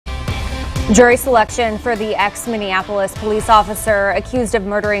Jury selection for the ex-Minneapolis police officer accused of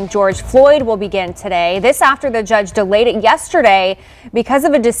murdering George Floyd will begin today. This after the judge delayed it yesterday because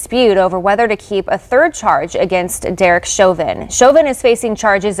of a dispute over whether to keep a third charge against Derek Chauvin. Chauvin is facing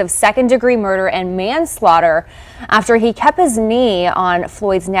charges of second-degree murder and manslaughter after he kept his knee on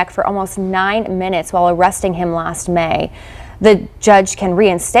Floyd's neck for almost 9 minutes while arresting him last May. The judge can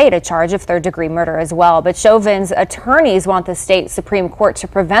reinstate a charge of third-degree murder as well, but Chauvin's attorneys want the state Supreme Court to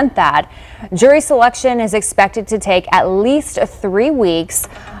prevent that. Jury selection is expected to take at least 3 weeks.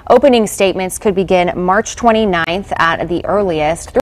 Opening statements could begin March 29th at the earliest.